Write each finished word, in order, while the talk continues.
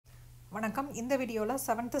வணக்கம். இந்த வீடியோவில்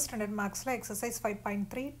 7th ஸ்டாண்டர்ட் மேக்ஸில் எக்ஸசைஸ்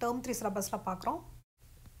 5.3 டேர்ம் 3 சிலபஸில் பார்க்குறோம்.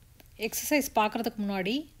 எக்ஸசைஸ் பார்க்குறதுக்கு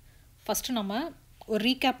முன்னாடி ஃபஸ்ட்டு நம்ம ஒரு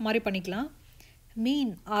ரீகேப் மாதிரி பண்ணிக்கலாம்.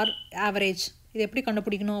 மீன் ஆர் ஆவரேஜ் இது எப்படி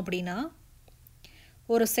கண்டுபிடிக்கணும் அப்படின்னா,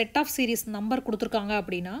 ஒரு செட் ஆஃப் சீரீஸ் நம்பர் கொடுத்துருக்காங்க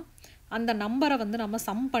அப்படின்னா அந்த நம்பரை நம்ம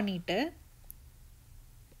சம் பண்ணிவிட்டு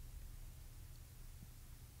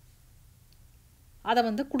அதை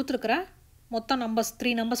கொடுத்துருக்குற மொத்த நம்பர்ஸ்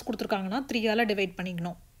 3 நம்பர்ஸ் கொடுத்துருக்காங்கன்னா 3ஆல் டிவைட்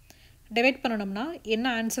பண்ணிக்கணும். டிவைட் பண்ணணும்னா என்ன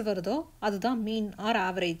ஆன்சர் வருதோ அதுதான் மீன் ஆர்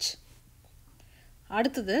ஆவரேஜ்.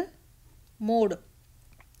 அடுத்தது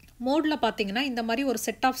மோடில் பார்த்தீங்கன்னா இந்த மாதிரி ஒரு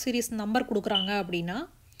செட் ஆஃப் சீரீஸ் நம்பர் கொடுக்குறாங்க அப்படின்னா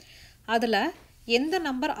அதில் எந்த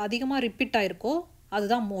நம்பர் அதிகமாக ரிப்பீட் ஆகிருக்கோ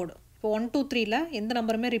அதுதான் மோடு. இப்போ 1 2 3ல் எந்த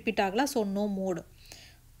நம்பருமே ரிப்பீட் ஆகலை, ஸோ நோ மோடு.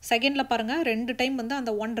 செகண்டில் பாருங்கள் 2 டைம்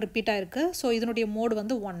அந்த 1 ரிப்பீட் ஆகிருக்கு, ஸோ இதனுடைய மோடு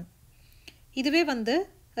 1. இதுவே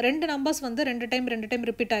 2 நம்பர்ஸ் 2 டைம்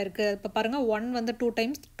ரிப்பீட் ஆகிருக்கு. இப்போ பாருங்கள் 1 2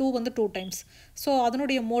 டைம்ஸ், 2 2 டைம்ஸ், ஸோ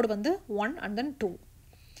அதனுடைய மோடு 1 அண்ட் தென் 2.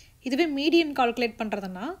 இதுவே மீடியன் கால்குலேட்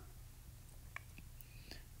பண்ணுறதுன்னா,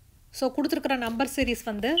 ஸோ கொடுத்துருக்குற நம்பர் சீரீஸ்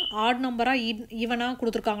ஆட் நம்பராக ஈவனாக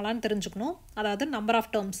கொடுத்துருக்காங்களான்னு தெரிஞ்சுக்கணும். அதாவது நம்பர்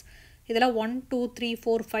ஆஃப் டேர்ம்ஸ் இதில் 1 2 3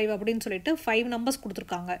 4 5 அப்படின்னு சொல்லிட்டு 5 நம்பர்ஸ்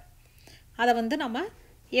கொடுத்துருக்காங்க. அதை நம்ம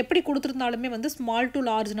எப்படி கொடுத்துருந்தாலுமே small to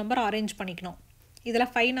large number arrange பண்ணிக்கணும். இதில்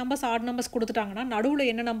 5 நம்பர்ஸ் ஆட் நம்பர்ஸ் கொடுத்துட்டாங்கன்னா நடுவில்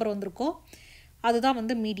என்ன நம்பர் வந்திருக்கோ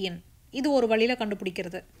அதுதான் மீடியன். இது ஒரு வழியில்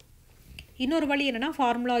கண்டுபிடிக்கிறது. இன்னொரு வழி என்னென்னா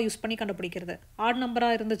ஃபார்முலா யூஸ் பண்ணி கண்டுபிடிக்கிறது. ஆட்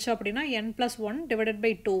நம்பராக இருந்துச்சு அப்படின்னா n+1 டிவைடட்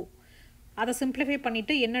பை 2. அதை சிம்பிளிஃபை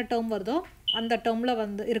பண்ணிவிட்டு என்ன டேர்ம் வருதோ அந்த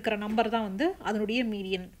டேர்மில் இருக்கிற நம்பர் தான் அதனுடைய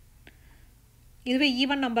மீடியன். இதுவே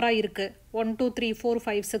ஈவன் நம்பராக இருக்குது 1 2 3 4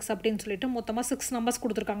 5 6 அப்படின்னு சொல்லிட்டு மொத்தமாக 6 நம்பர்ஸ்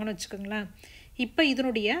கொடுத்துருக்காங்கன்னு வச்சுக்கோங்களேன். இப்போ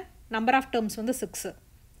இதனுடைய நம்பர் ஆஃப் டேர்ம்ஸ் 6.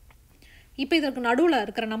 இப்போ இதற்கு நடுவில்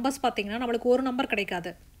இருக்கிற நம்பர்ஸ் பார்த்திங்கன்னா நம்மளுக்கு ஒரு நம்பர்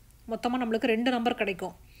கிடைக்காது, மொத்தமாக நம்மளுக்கு 2 நம்பர்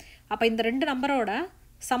கிடைக்கும். அப்போ இந்த 2 நம்பரோட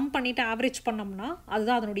சம் பண்ணிவிட்டு ஆவரேஜ் பண்ணோம்னா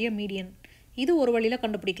அதுதான் அதனுடைய மீடியன். இது ஒரு வழியில்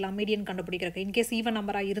கண்டுபிடிக்கலாம் மீடியன் கண்டுபிடிக்கிறதுக்கு, இன்கேஸ் ஈவன்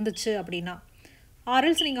நம்பராக இருந்துச்சு அப்படின்னா.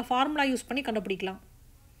 ஆர்எல்ஸ் நீங்கள் ஃபார்முலா யூஸ் பண்ணி கண்டுபிடிக்கலாம்.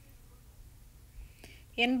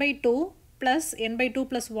 n/2 + n/2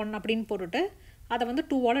 + 1 அப்படின்னு போட்டுட்டு அதை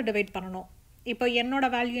 2ஆல் டிவைட் பண்ணணும். இப்போ என்னோட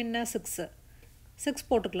வேல்யூ என்ன 6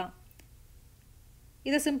 போட்டுக்கலாம்.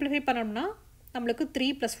 இதை சிம்பிளிஃபை பண்ணோம்னா நம்மளுக்கு 3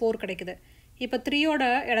 + 4 கிடைக்குது. இப்போ 3யோட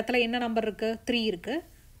இடத்துல என்ன நம்பர் இருக்குது, 3 இருக்குது.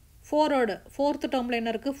 4th டேர்மில்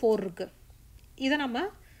என்ன இருக்குது, 4 இருக்குது. இதை நம்ம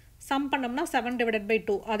சம் பண்ணோம்னா 7 டிவைடட் பை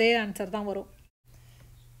 2 அதே ஆன்சர் தான் வரும்.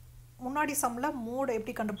 முன்னாடி சம்மில் மோடு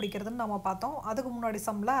எப்படி கண்டுபிடிக்கிறதுன்னு நம்ம பார்த்தோம். அதுக்கு முன்னாடி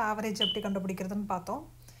சம்மில் ஆவரேஜ் எப்படி கண்டுபிடிக்கிறதுன்னு பார்த்தோம்.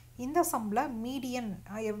 இந்த சம்மில் மீடியன்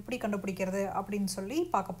எப்படி கண்டுபிடிக்கிறது அப்படின்னு சொல்லி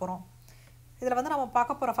பார்க்க போகிறோம். இதில் நம்ம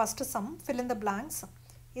பார்க்க போகிற first some fill in the blanks.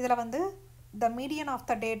 இதில் the median of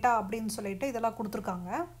the data அப்படின்னு சொல்லிட்டு இதெல்லாம் கொடுத்துருக்காங்க.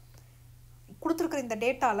 கொடுத்துருக்குற இந்த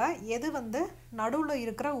டேட்டாவில் எது நடுவில்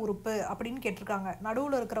இருக்கிற உறுப்பு அப்படின்னு கேட்டிருக்காங்க.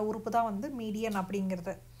 நடுவில் இருக்கிற உறுப்பு தான் மீடியன்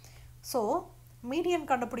அப்படிங்கிறது. ஸோ மீடியன்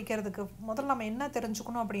கண்டுபிடிக்கிறதுக்கு முதல்ல நம்ம என்ன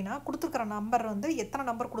தெரிஞ்சுக்கணும் அப்படின்னா, கொடுத்துருக்குற நம்பர் எத்தனை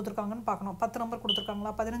நம்பர் கொடுத்துருக்காங்கன்னு பார்க்கணும். 10 நம்பர்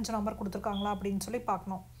கொடுத்துருக்காங்களா, 15 நம்பர் கொடுத்துருக்காங்களா அப்படின்னு சொல்லி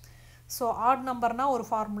பார்க்கணும். ஸோ ஆட் நம்பர்னால் ஒரு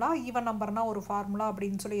ஃபார்முலா, ஈவன் நம்பர்னால் ஒரு ஃபார்முலா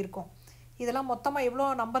அப்படின்னு சொல்லி இருக்கும். இதெல்லாம் மொத்தமாக எவ்வளோ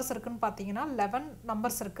நம்பர்ஸ் இருக்குதுன்னு பார்த்தீங்கன்னா 11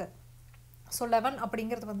 நம்பர்ஸ் இருக்குது. ஸோ 11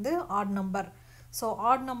 அப்படிங்கிறது ஆட் நம்பர். ஸோ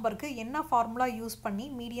ஆட் நம்பருக்கு என்ன ஃபார்முலா யூஸ் பண்ணி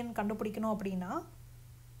மீடியன் கண்டுபிடிக்கணும் அப்படின்னா,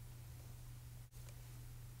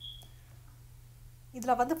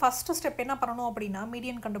 இதில் ஃபஸ்ட்டு ஸ்டெப் என்ன பண்ணணும் அப்படின்னா,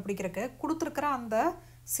 மீடியன் கண்டுபிடிக்கிறதுக்கு கொடுத்துருக்குற அந்த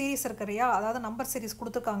சீரீஸ் இருக்கு இல்லையா, அதாவது நம்பர் சீரீஸ்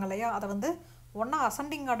கொடுத்துருக்காங்க இல்லையா, அதை ஒன்றா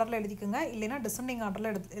அசெண்டிங் ஆர்டரில் எழுதிக்குங்க, இல்லைன்னா டிசெண்டிங்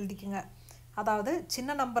ஆர்டரில் எழுதிக்குங்க. அதாவது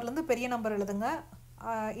சின்ன நம்பர்லேருந்து பெரிய நம்பர் எழுதுங்க,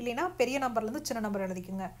 இல்லைன்னா பெரிய நம்பர்லேருந்து சின்ன நம்பர்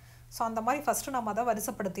எழுதிக்குங்க. ஸோ அந்த மாதிரி ஃபஸ்ட்டு நம்ம அதை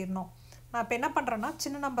வரிசைப்படுத்திடணும். நான் இப்போ என்ன பண்ணுறேன்னா,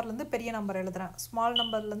 சின்ன நம்பர்லேருந்து பெரிய நம்பர் எழுதுகிறேன், ஸ்மால்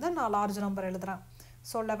நம்பர்லேருந்து நான் லார்ஜ் நம்பர் எழுதுகிறேன்.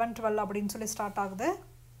 ஸோ 11 12 அப்படின்னு சொல்லி ஸ்டார்ட் ஆகுது.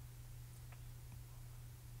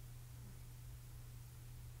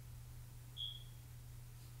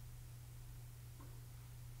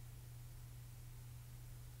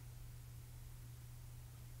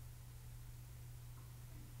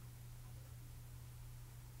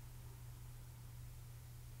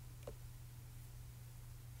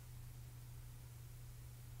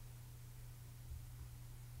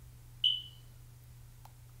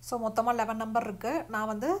 ஸோ மொத்தமாக 11 நம்பர் இருக்குது. நான்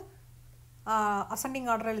அசெண்டிங்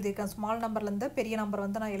ஆர்டர் எழுதியிருக்கேன், ஸ்மால் நம்பர்லேருந்து பெரிய நம்பர்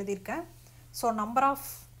நான் எழுதியிருக்கேன். ஸோ நம்பர் ஆஃப்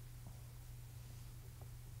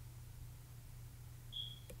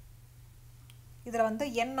இதில்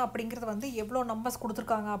n அப்படிங்கிறது எவ்வளோ நம்பர்ஸ்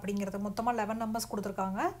கொடுத்துருக்காங்க அப்படிங்கிறது, மொத்தமாக 11 நம்பர்ஸ்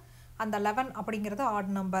கொடுத்துருக்காங்க. அந்த 11 அப்படிங்கிறது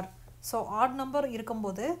add number. So add number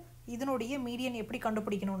இருக்கும்போது இதனுடைய மீடியன் எப்படி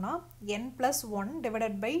கண்டுபிடிக்கணும்னா n+1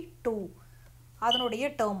 டிவைடட் பை 2 அதனுடைய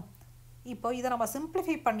டேர்ம். இப்போ இதை நம்ம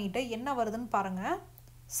சிம்பிளிஃபை பண்ணிவிட்டு என்ன வருதுன்னு பாருங்கள்,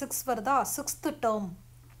 6 வருதா, 6th டேர்ம்.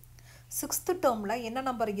 6th டேர்மில் என்ன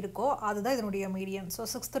நம்பர் இருக்கோ அதுதான் இதனுடைய மீடியன். ஸோ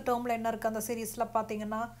 6th டேர்மில் என்ன இருக்குது அந்த சீரீஸில்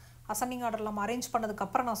பார்த்தீங்கன்னா அசெண்டிங் ஆர்டரில் நம்ம அரேஞ்ச்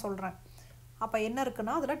பண்ணதுக்கப்புறம் நான் சொல்கிறேன். அப்போ என்ன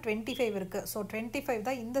இருக்குன்னா அதில் 25 இருக்குது. ஸோ 25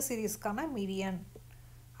 தான் இந்த சீரீஸ்க்கான மீடியன்.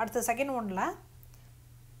 அடுத்த செகண்ட் ஒன்னில்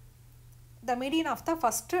the median of the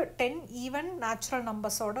first 10 even natural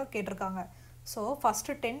நம்பர்ஸோட கேட்டிருக்காங்க. So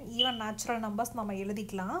first 10 even natural numbers நம்ம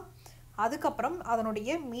எழுதிக்கலாம். அதுக்கப்புறம்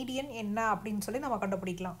அதனுடைய மீடியன் என்ன அப்படின்னு சொல்லி நம்ம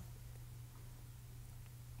கண்டுபிடிக்கலாம்.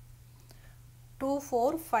 2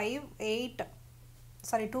 4 5 8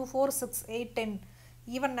 2 4 6 8 10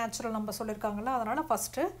 ஈவன் நேச்சுரல் நம்பர் சொல்லியிருக்காங்களா, அதனால்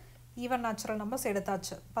ஃபஸ்ட்டு ஈவன் நேச்சுரல் நம்பர்ஸ்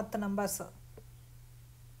எடுத்தாச்சு 10 நம்பர்ஸ்.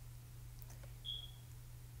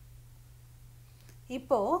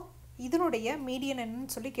 இப்போது இதனுடைய மீடியன்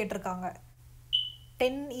என்னன்னு சொல்லி கேட்டிருக்காங்க.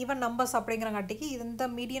 10 ஈவன் நம்பர்ஸ் அப்படிங்கிறங்காட்டிக்கு இந்த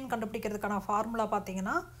மீடியன் கண்டுபிடிக்கிறதுக்கான ஃபார்முலா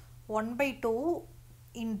பார்த்தீங்கன்னா 1/2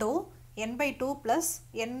 into n/2 plus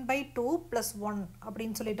n/2 plus 1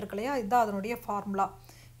 அப்படின்னு சொல்லிட்டு இருக்கு இல்லையா, இதுதான் அதனுடைய ஃபார்முலா.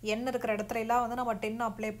 n இருக்கிற இடத்துல எல்லாம் வந்து நம்ம 10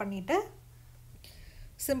 அப்ளை பண்ணிவிட்டு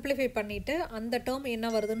சிம்பிளிஃபை பண்ணிவிட்டு அந்த டேர்ம் என்ன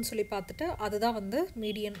வருதுன்னு சொல்லி பார்த்துட்டு அதுதான் வந்து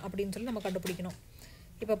மீடியன் அப்படின்னு சொல்லி நம்ம கண்டுபிடிக்கணும்.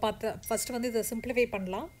 இப்போ ஃபஸ்ட்டு வந்து இதை சிம்பிளிஃபை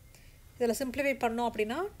பண்ணலாம். இதில் சிம்பிளிஃபை பண்ணோம்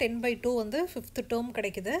அப்படின்னா 10/2 வந்து 5th டேர்ம்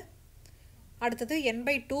கிடைக்குது. அடுத்தது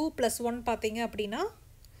n/2 ப்ளஸ் 1 பார்த்தீங்க அப்படின்னா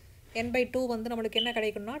n/2 வந்து நம்மளுக்கு என்ன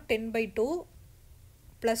கிடைக்கும்னா 10/2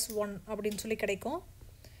 ப்ளஸ் 1 அப்படின்னு சொல்லி கிடைக்கும்.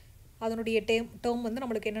 அதனுடைய டேர்ம் வந்து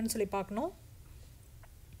நம்மளுக்கு என்னன்னு சொல்லி பார்க்கணும்.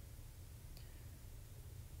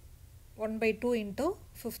 1/2 இன்ட்டு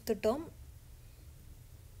 5th டேர்ம்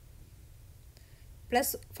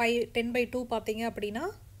ப்ளஸ் 10/2 பார்த்தீங்க அப்படின்னா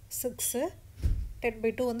 6.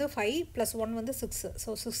 10/2 வந்து 5 ப்ளஸ் 1 வந்து 6. So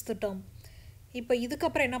 6th term. இப்போ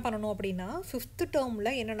இதுக்கப்புறம் என்ன பண்ணணும் அப்படின்னா 5th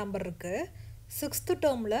டேர்மில் என்ன நம்பர் இருக்குது, 6th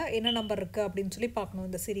டேர்மில் என்ன நம்பர் இருக்குது அப்படின்னு சொல்லி பார்க்கணும்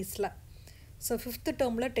இந்த சீரீஸில். ஸோ 5th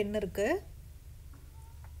டேர்மில் 10 இருக்குது.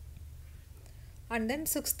 அண்ட் தென்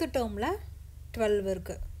 6th டேர்மில் 12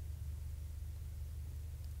 இருக்குது.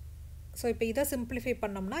 ஸோ இப்போ இதை சிம்பிளிஃபை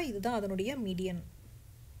பண்ணோம்னா இதுதான் அதனுடைய மீடியன்.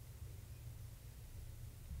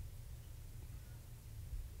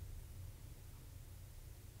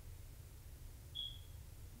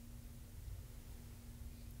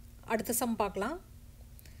 அடுத்த சம் பார்க்கலாம்.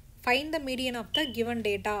 Find the median of the given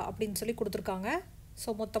data அப்படின்னு சொல்லி கொடுத்துருக்காங்க. ஸோ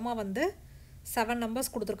மொத்தமாக வந்து 7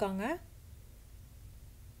 நம்பர்ஸ் கொடுத்துருக்காங்க.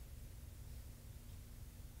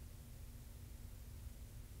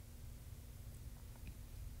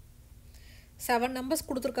 செவன் நம்பர்ஸ்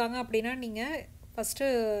கொடுத்துருக்காங்க அப்படின்னா நீங்கள் ஃபஸ்ட்டு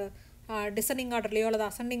டிசெண்டிங் ஆர்டர்லேயோ அல்லது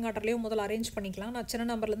அசெண்டிங் ஆர்டர்லேயோ முதல்ல அரேஞ்ச் பண்ணிக்கலாம். நான் சின்ன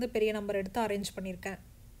நம்பர்லேருந்து பெரிய நம்பர் எடுத்து அரேஞ்ச் பண்ணியிருக்கேன்.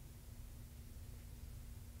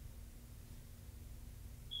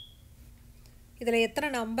 இதில் எத்தனை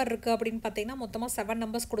நம்பர் இருக்குது அப்படின்னு பார்த்தீங்கன்னா மொத்தமாக 7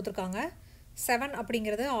 நம்பர்ஸ் கொடுத்துருக்காங்க. 7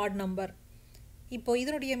 அப்படிங்கிறது ஆட் நம்பர். இப்போது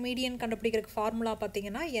இதனுடைய மீடியன் கண்டுபிடிக்கிறதுக்கு ஃபார்முலா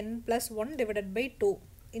பார்த்தீங்கன்னா n+1 டிவைடட் பை 2.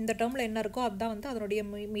 இந்த டேர்மில் என்ன இருக்கோ அதுதான் வந்து அதனுடைய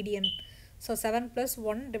மீடியன். ஸோ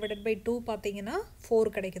 7+1 டிவைடட் பை 2 பார்த்தீங்கன்னா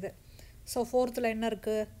 4 கிடைக்குது. ஸோ 4th என்ன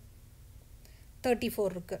இருக்குது, 34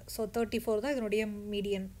 இருக்குது. ஸோ 34 தான் இதனுடைய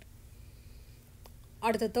மீடியன்.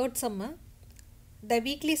 அடுத்த third Jammu, the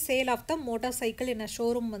weekly sale of the motorcycle in a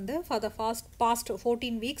showroom வந்து for the past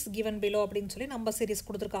 14 weeks given below அப்படின்னு சொல்லி நம்பர் சீரீஸ்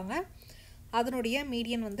கொடுத்துருக்காங்க. அதனுடைய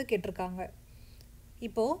மீடியன் வந்து கேட்டிருக்காங்க.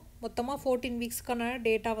 இப்போது மொத்தமாக 14 வீக்ஸ்க்கான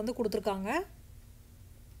டேட்டா வந்து கொடுத்துருக்காங்க.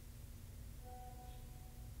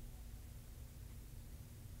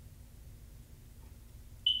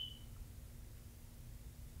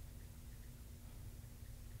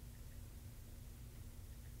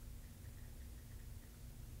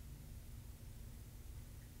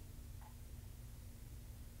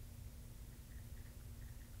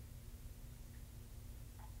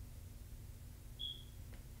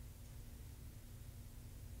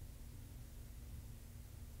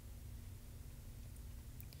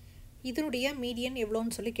 இதனுடைய மீடியன்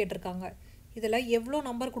எவ்வளோன்னு சொல்லி கேட்டிருக்காங்க. இதில் எவ்வளோ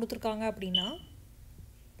நம்பர் கொடுத்துருக்காங்க அப்படின்னா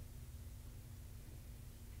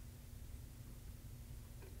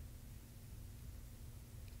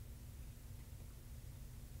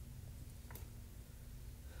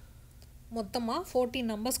மொத்தமாக 14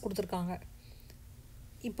 நம்பர்ஸ் கொடுத்துருக்காங்க.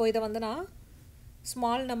 இப்போ இதை வந்து நான்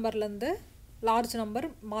ஸ்மால் நம்பர்லேருந்து லார்ஜ் நம்பர்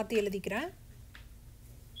மாற்றி எழுதிக்கிறேன்.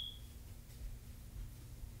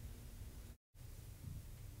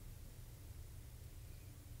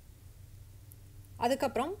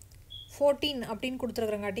 அதுக்கப்புறம் 14 அப்படின்னு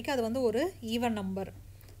கொடுத்துருக்குறங்காட்டிக்கு அது வந்து ஒரு ஈவன் நம்பர்.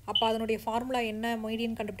 அப்போ அதனுடைய ஃபார்முலா என்ன,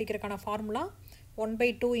 median கண்டுபிடிக்கிறதுக்கான formula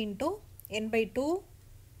 1/2 into n/2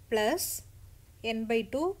 plus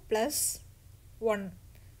n/2 plus 1.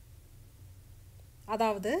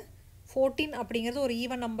 அதாவது 14 அப்படிங்கிறது ஒரு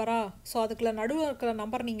ஈவன் நம்பரா, ஸோ அதுக்குள்ள நடுவில் இருக்கிற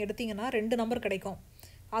நம்பர் நீங்கள் எடுத்திங்கன்னா 2 நம்பர் கிடைக்கும்.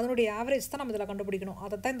 அதனுடைய ஆவரேஜ் தான் நம்ம இதில் கண்டுபிடிக்கணும்.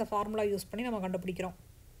 அதை தான் இந்த ஃபார்முலா யூஸ் பண்ணி நம்ம கண்டுபிடிக்கிறோம்.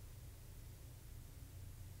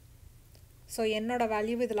 ஸோ என்னோட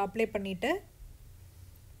வேல்யூ இதில் அப்ளை பண்ணிவிட்டு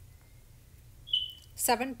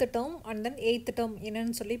 7th term and then 8th term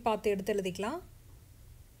என்னன்னு சொல்லி பார்த்து எடுத்து எழுதிக்கலாம்.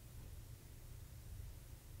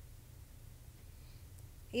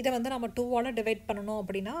 இதை வந்து நம்ம 2ஆல் டிவைட் பண்ணணும்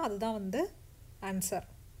அப்படின்னா அதுதான் வந்து ஆன்சர்.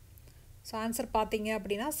 ஸோ ஆன்சர் பார்த்தீங்க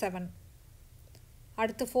அப்படின்னா 7.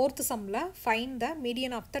 அடுத்து 4th சம்மில் find the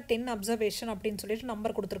median of the 10 observation அப்படின்னு சொல்லிட்டு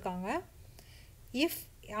நம்பர் கொடுத்துருக்காங்க. If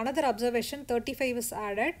another observation 35 is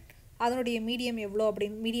added, அதனுடைய மீடியன்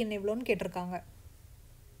எவ்வளோன்னு கேட்டிருக்காங்க.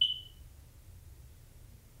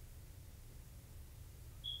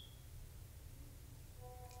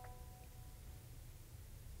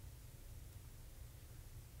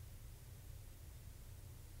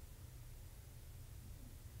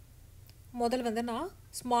 முதல் வந்து நான்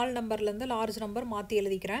ஸ்மால் நம்பர்லேருந்து லார்ஜ் நம்பர் மாற்றி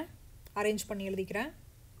எழுதிக்கிறேன், அரேஞ்ச் பண்ணி எழுதிக்கிறேன்.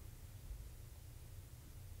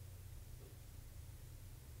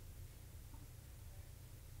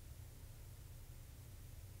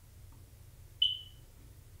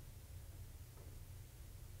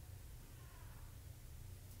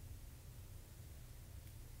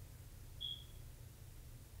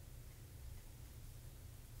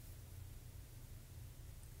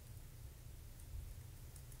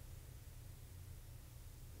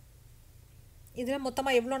 இதில்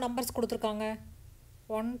மொத்தமாக எவ்வளோ நம்பர்ஸ் கொடுத்துருக்காங்க?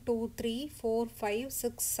 1 2 3 4 5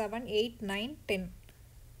 6 7 8 9 10.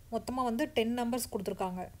 மொத்தமாக வந்து 10 நம்பர்ஸ்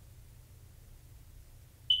கொடுத்துருக்காங்க.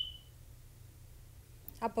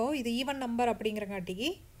 அப்போது இது ஈவன் நம்பர் அப்படிங்கிறங்காட்டிக்கு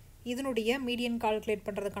இதனுடைய மீடியன் கால்குலேட்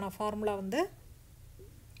பண்ணுறதுக்கான ஃபார்முலா வந்து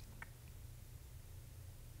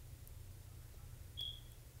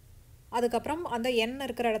அதுக்கப்புறம் அந்த n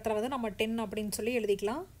இருக்கிற இடத்துல வந்து நம்ம 10 அப்படின்னு சொல்லி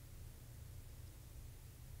எழுதிக்கலாம்.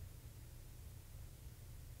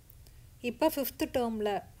 இப்போ 5th டேர்மில்,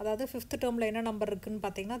 அதாவது 5th டேர்மில் என்ன நம்பர் இருக்குதுன்னு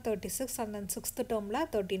பார்த்தீங்கன்னா 36 and then 6th டேர்மில்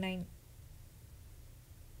 39.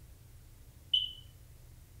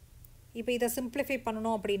 இப்போ இதை சிம்பிளிஃபை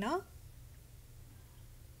பண்ணணும் அப்படின்னா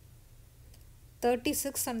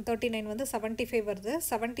 36 and 39 வந்து 75 வருது.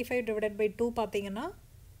 75 டிவைடட் பை 2 பார்த்தீங்கன்னா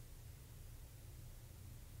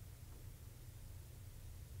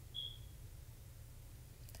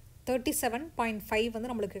 37.5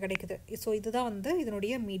 வந்து நம்மளுக்கு கிடைக்குது. ஸோ இதுதான் வந்து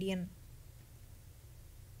இதனுடைய மீடியன்.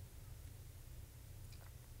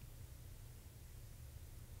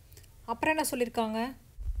 அப்புறம் என்ன சொல்லியிருக்காங்க?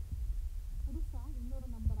 புதுசாக இன்னொரு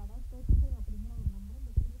நம்பர், அதாவது 35 அப்படிங்கிற ஒரு நம்பர்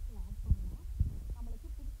இந்த சீரீஸில் ஆட் பண்ணலாம். நம்மளுக்கு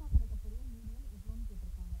புதுசாக கிடைக்கக்கூடிய மீடியன் எவ்வளோன்னு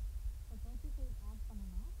கேட்டிருக்காங்க. ஸோ 35 ஆட்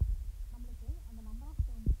பண்ணனா நம்மளுக்கு அந்த நம்பர் ஆஃப்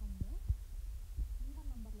டேர்ம்ஸ் வந்து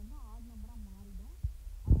ஈவன் நம்பர்லேருந்து ஆட் நம்பராக மாறிடும்.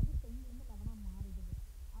 அதாவது 10லேருந்து 11ஆக மாறிடுது.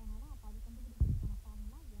 அதனால் அப்போ அது கண்டுபிடிக்கிறதுக்கான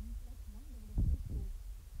ஃபார்முலா n + 1 டிவைடட் பை 2.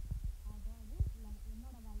 அதாவது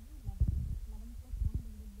என்னோட வேல்யூ 11 + 1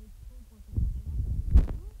 டிவைடட் பை 2 போட்டிங்க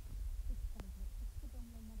அப்படின்னா 6 கிடைக்கும். 6th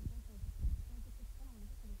டேர்மில் என்ன இருக்குது? 36 தான்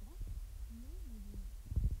நம்மளுக்கு கிடைக்கிற நியூ மீடியன்.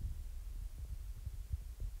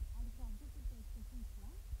 அடுத்து அப்ஜெக்டிவ்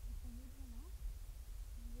கொஸ்டின்ஸில் இப்போ மீடியன் ஆஃப்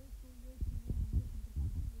A2 A3 அந்த மாதிரி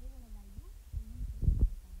கொடுத்துருக்காங்க. ஏவோட வேல்யூ என்னன்னு சொல்லி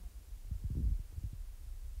கொடுத்துருக்காங்க.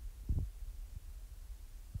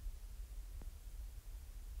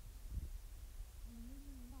 அந்த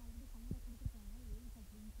மீடியன் வந்து ஆல்ரெடி சம்மில் கொடுத்துருக்காங்க 8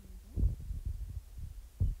 அப்படின்னு சொல்லிட்டு.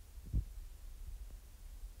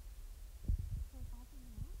 ஸோ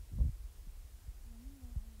பார்த்தீங்கன்னா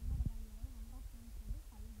என்னோட வேல்யூ, அதாவது நம்பர் ஆஃப் டேர்ம்ஸ் வந்து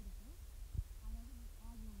 5 இருக்குது. அதாவது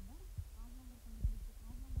ஆட் நம்பர் கண்டுபிடிச்சு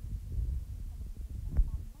add number கண்டுபிடிக்கிறதுக்கான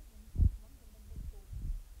formula n + 1 divided by 2.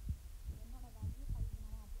 என்னோட வேல்யூ 5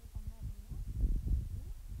 நம்ம அப்ளை பண்ணோம் அப்படின்னா 2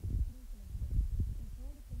 3 கிடைக்குது. ஸோ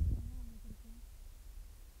தேர்டு கேஸில் என்ன நம்மளுக்கு இருக்குது?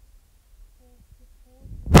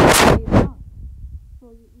 4A. ஸோ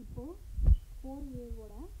இப்போது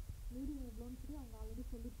 4Aவோட மீடியன் எவ்வளோன்னு சொல்லி அவங்க ஆல்ரெடி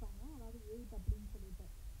சொல்லியிருப்பாங்க, அதாவது 8 அப்படின்னு சொல்லிட்டு.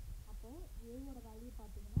 அப்போது ஏவோட வேல்யூ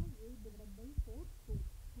பார்த்தீங்கன்னா 8 டிவைடட் பை 4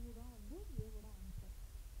 2 தான் வந்து ஏவோட ஆன்சர்.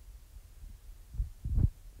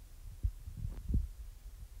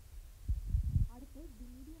 அடுத்து தி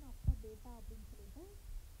மீடியன் ஆஃப் த டேட்டா அப்படின்னு சொல்லிட்டு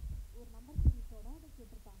ஒரு நம்பர் சீரிஸோட அதை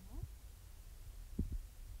கேட்டிருக்காங்க.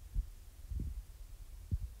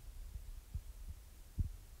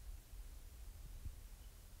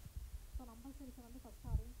 ஸோ நம்பர் சீரிஸை வந்து ஃபஸ்ட்